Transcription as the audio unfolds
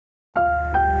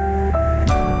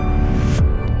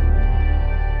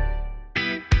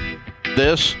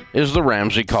This is the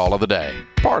Ramsey Call of the Day,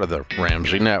 part of the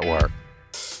Ramsey Network.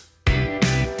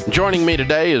 Joining me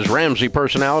today is Ramsey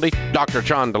personality, Dr.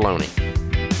 John Deloney.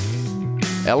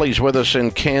 Ellie's with us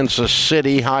in Kansas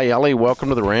City. Hi, Ellie. Welcome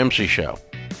to the Ramsey Show.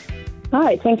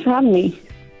 Hi, thanks for having me.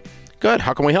 Good.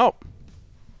 How can we help?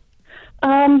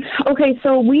 Okay,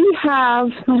 so my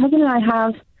husband and I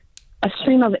have a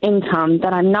stream of income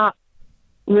that I'm not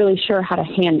really sure how to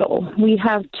handle. We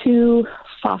have 2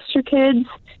 foster kids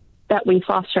that we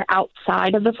foster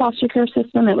outside of the foster care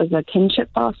system. It was a kinship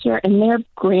foster, and their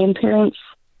grandparents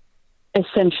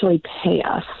essentially pay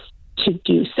us to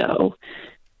do so,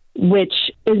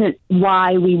 which isn't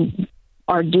why we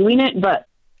are doing it, but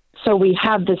so we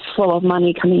have this flow of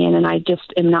money coming in, and I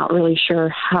just am not really sure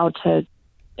how to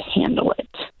handle it.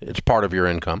 It's part of your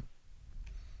income.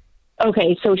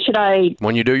 Okay, so should I...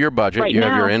 When you do your budget, right you now,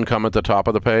 have your income at the top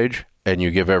of the page, and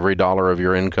you give every dollar of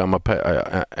your income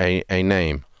a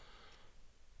name.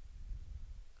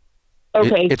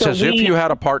 Okay, it's so as if you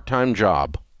had a part-time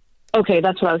job. Okay,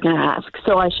 that's what I was going to ask.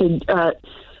 So I should...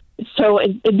 so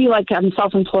it'd be like I'm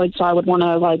self-employed, so I would want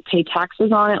to pay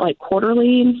taxes on it,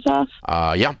 quarterly and stuff?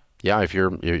 Yeah. If you're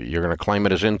going to claim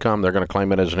it as income, they're going to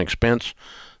claim it as an expense,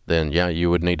 then you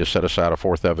would need to set aside a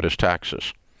fourth of it as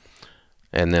taxes.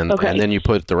 And then you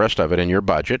put the rest of it in your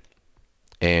budget,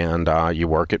 and you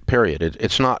work it. Period.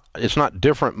 It's not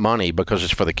different money because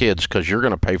it's for the kids, because you're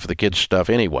going to pay for the kids' stuff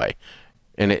anyway.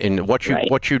 And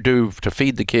what you do to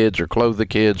feed the kids or clothe the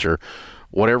kids or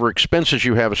whatever expenses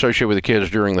you have associated with the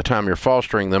kids during the time you're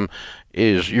fostering them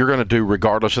is you're going to do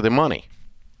regardless of the money.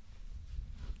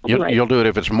 You'll do it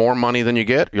if it's more money than you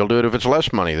get. You'll do it if it's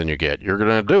less money than you get. You're going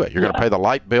to do it. You're going to pay the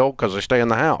light bill because they stay in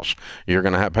the house. You're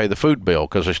going to pay the food bill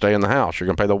because they stay in the house. You're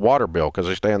going to pay the water bill because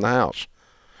they stay in the house.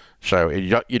 So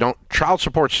you don't. Child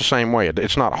support's the same way.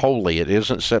 It's not wholly. It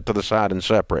isn't set to the side and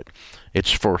separate.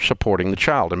 It's for supporting the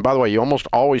child. And by the way, you almost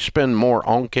always spend more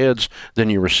on kids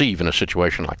than you receive in a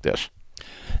situation like this.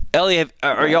 Ellie,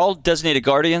 are y'all designated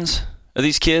guardians of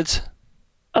these kids?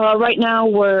 Right now,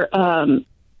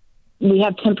 we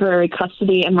have temporary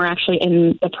custody, and we're actually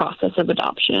in the process of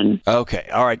adoption. Okay.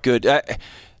 All right, good.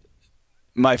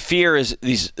 My fear is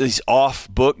these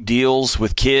off-book deals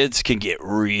with kids can get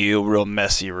real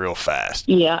messy real fast.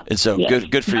 Yeah. And so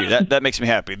good for you. That makes me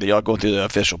happy that y'all going through the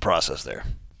official process there.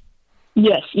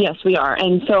 Yes, we are.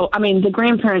 And so, the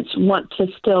grandparents want to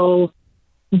still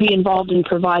be involved and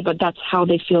provide, but that's how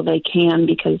they feel they can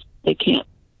because they can't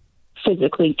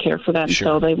physically care for them, Sure.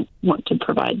 so they want to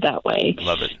provide that way.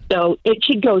 Love it. So it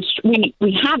should go. We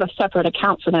have a separate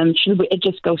account for them. Should it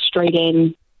just go straight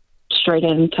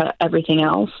into everything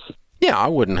else? Yeah, I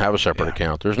wouldn't have a separate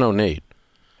account. There's no need.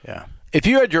 Yeah. If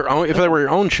you had if they were your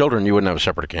own children, you wouldn't have a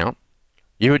separate account.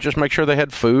 You would just make sure they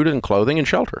had food and clothing and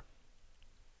shelter.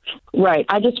 Right.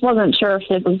 I just wasn't sure if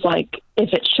it was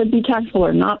if it should be taxable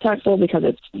or not taxable because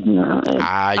it's. You'd have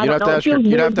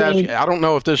to ask. I don't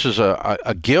know if this is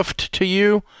a gift to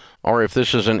you or if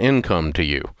this is an income to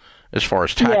you, as far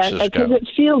as taxes go. Yeah, because it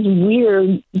feels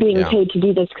weird being paid to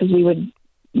do this because we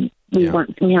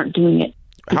aren't doing it.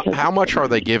 How much are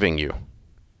they giving you?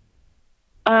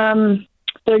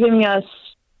 They're giving us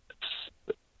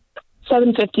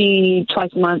 $750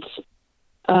 twice a month.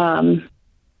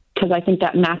 Because I think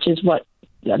that matches what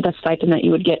the stipend that you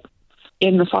would get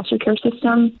in the foster care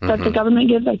system that the government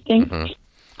gives, I think. Mm-hmm.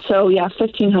 So,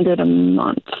 $1,500 a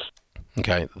month.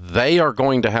 Okay. They are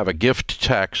going to have a gift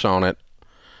tax on it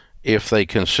if they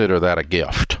consider that a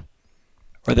gift.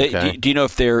 Are they? Okay. Do you know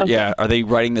if they're? Okay. Yeah. Are they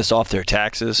writing this off their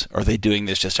taxes, or are they doing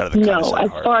this just out of the kindness of their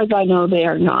heart? No, as far as I know, they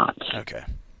are not. Okay.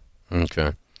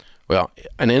 Okay. Well,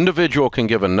 an individual can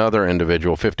give another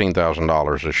individual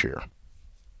 $15,000 this year.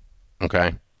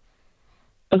 Okay.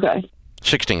 Okay.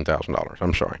 $16,000.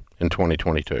 I'm sorry, in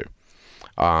 2022,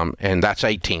 and that's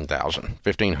 $18,000.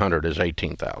 $1,500 is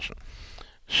 $18,000.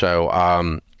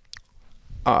 So,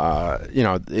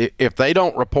 if they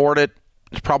don't report it,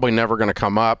 it's probably never going to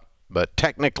come up. But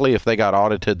technically, if they got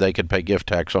audited, they could pay gift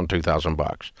tax on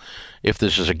 $2,000. If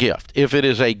this is a gift, if it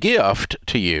is a gift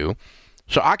to you,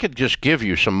 so I could just give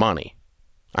you some money.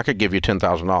 I could give you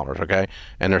 $10,000. Okay,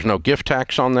 and there's no gift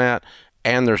tax on that,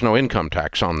 and there's no income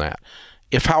tax on that.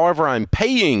 If, however, I'm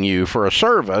paying you for a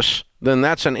service, then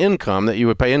that's an income that you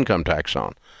would pay income tax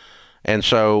on. And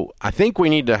so I think we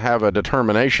need to have a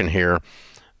determination here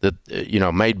that,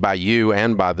 made by you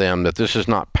and by them, that this is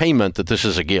not payment, that this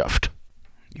is a gift.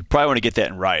 You probably want to get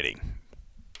that in writing.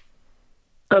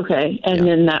 Okay, and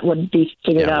then that would be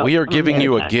figured out. We are giving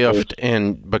you a gift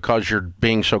because you're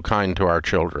being so kind to our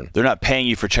children. They're not paying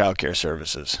you for child care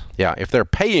services. Yeah, if they're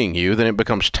paying you, then it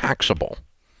becomes taxable.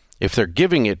 If they're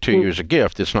giving it to you as a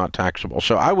gift, it's not taxable.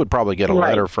 So I would probably get a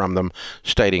letter from them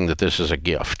stating that this is a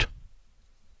gift.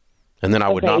 And then I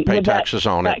would not pay taxes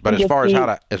on it. But as far as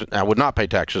I would not pay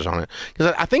taxes on it.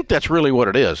 Because I think that's really what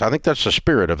it is. I think that's the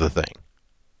spirit of the thing.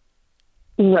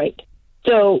 Right.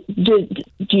 So do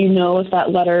you know if that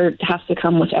letter has to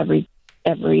come with every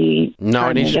No,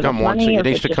 it needs to come once. It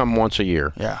needs to come once a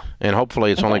year. Yeah. And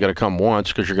hopefully it's only going to come once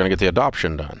because you're going to get the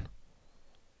adoption done.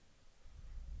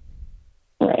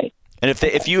 Right. And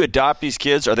if you adopt these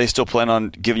kids, are they still planning on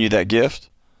giving you that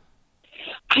gift?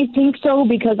 I think so,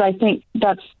 because I think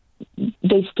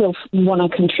they still want to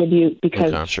contribute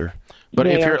because. Okay. Sure. But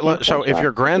if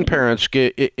your grandparents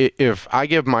if I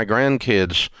give my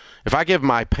grandkids, if I give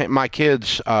my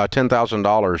kids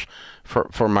 $10,000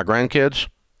 for my grandkids,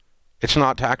 it's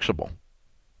not taxable.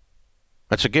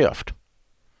 That's a gift.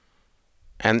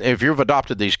 And if you've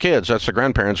adopted these kids, that's the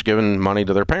grandparents giving money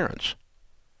to their parents,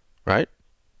 right?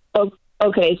 Oh,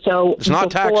 okay, so it's not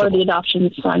before taxable. The adoption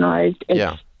is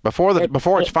finalized.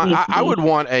 Before it's fine. I would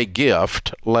want a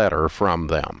gift letter from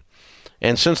them.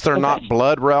 And since they're not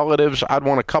blood relatives, I'd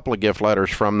want a couple of gift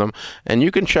letters from them. And you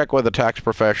can check with a tax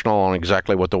professional on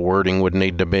exactly what the wording would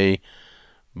need to be.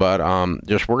 But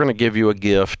we're going to give you a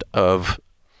gift of,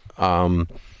 and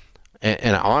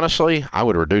honestly, I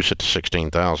would reduce it to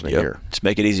 $16,000 a year. Just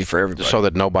make it easy for everybody, so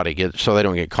that so they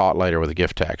don't get caught later with a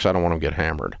gift tax. I don't want them to get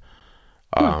hammered.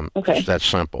 It's that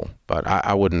simple. But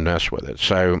I wouldn't mess with it.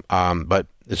 So, but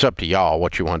it's up to y'all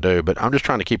what you want to do. But I'm just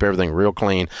trying to keep everything real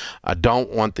clean. I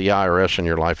don't want the IRS in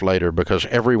your life later, because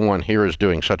everyone here is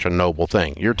doing such a noble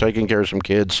thing. You're taking care of some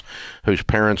kids whose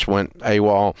parents went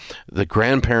AWOL. The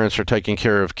grandparents are taking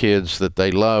care of kids that they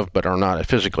love but are not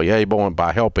physically able, and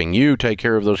by helping you take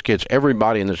care of those kids,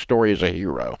 everybody in the story is a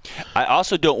hero. I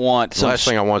also don't want the last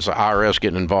thing I want is the IRS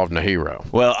getting involved in a hero.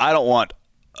 Well, I don't want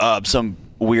some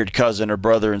weird cousin or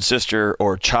brother and sister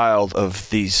or child of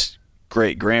these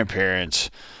great grandparents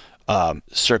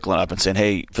circling up and saying,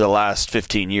 hey, for the last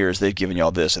 15 years they've given you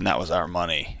all this and that was our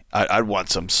money. I'd want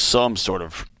some sort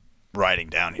of writing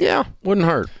down here. Yeah, wouldn't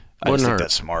hurt. I just think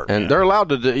that's smart. And they're allowed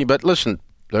to do, but listen,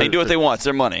 they do what they want. It's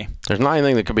their money. There's not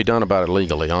anything that can be done about it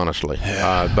legally, honestly.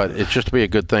 But it's just to be a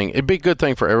good thing. It'd be a good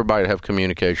thing for everybody to have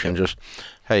communication. Just,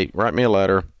 hey, write me a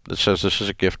letter that says this is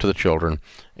a gift to the children.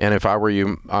 And if I were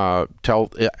you,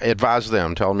 advise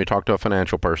them. Tell them you talk to a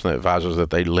financial person that advises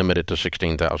that they limit it to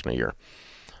 $16,000 a year.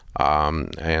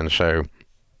 And so,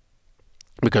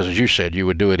 because as you said, you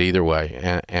would do it either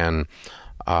way.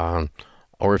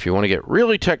 Or if you want to get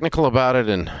really technical about it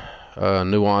and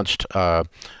nuanced,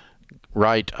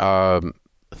 write four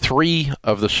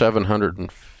of the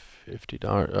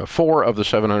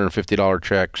 $750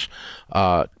 checks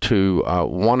to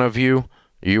one of you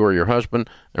or your husband,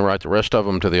 and write the rest of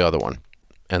them to the other one.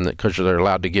 And because they're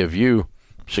allowed to give you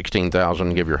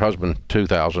 $16,000, give your husband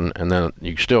 $2,000, and then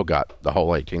you still got the whole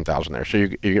 $18,000 there. So you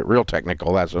get real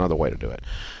technical. That's another way to do it.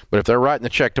 But if they're writing the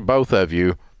check to both of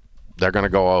you, they're going to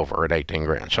go over at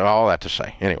 $18,000. So all that to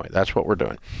say, anyway, that's what we're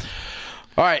doing.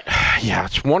 All right. Yeah,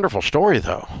 it's a wonderful story,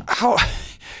 though.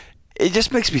 It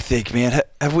just makes me think, man.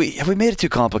 Have we made it too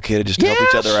complicated just to help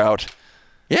each other out?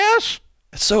 Yes.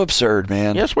 It's so absurd,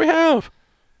 man. Yes, we have.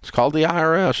 It's called the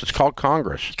IRS. It's called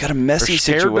Congress. You got a messy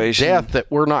situation. They're scared to death that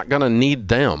we're not going to need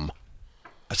them.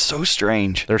 That's so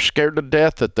strange. They're scared to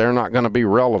death that they're not going to be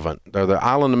relevant. They're the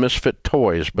island of misfit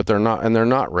toys, but they're not, and they're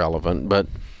not relevant. But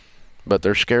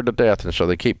they're scared to death, and so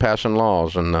they keep passing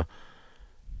laws. And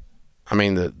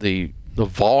the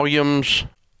volumes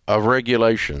of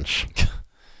regulations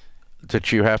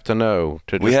that you have to know.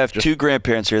 We have two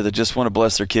grandparents here that just want to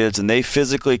bless their kids, and they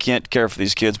physically can't care for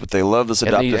these kids, but they love this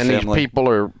adoptive family.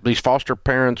 These foster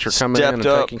parents are coming in and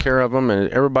taking care of them, and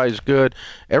everybody's good.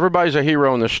 Everybody's a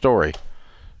hero in this story.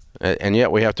 And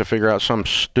yet we have to figure out some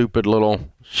stupid little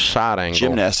side angle.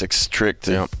 Gymnastics trick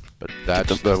to... But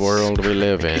that's the world we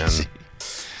live in.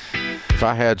 If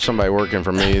I had somebody working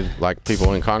for me like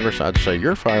people in Congress, I'd say,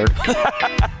 you're fired.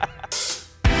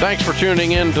 Thanks for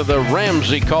tuning in to the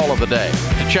Ramsey Call of the Day.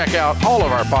 To check out all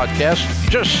of our podcasts,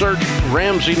 just search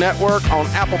Ramsey Network on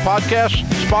Apple Podcasts,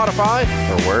 Spotify,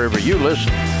 or wherever you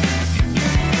listen.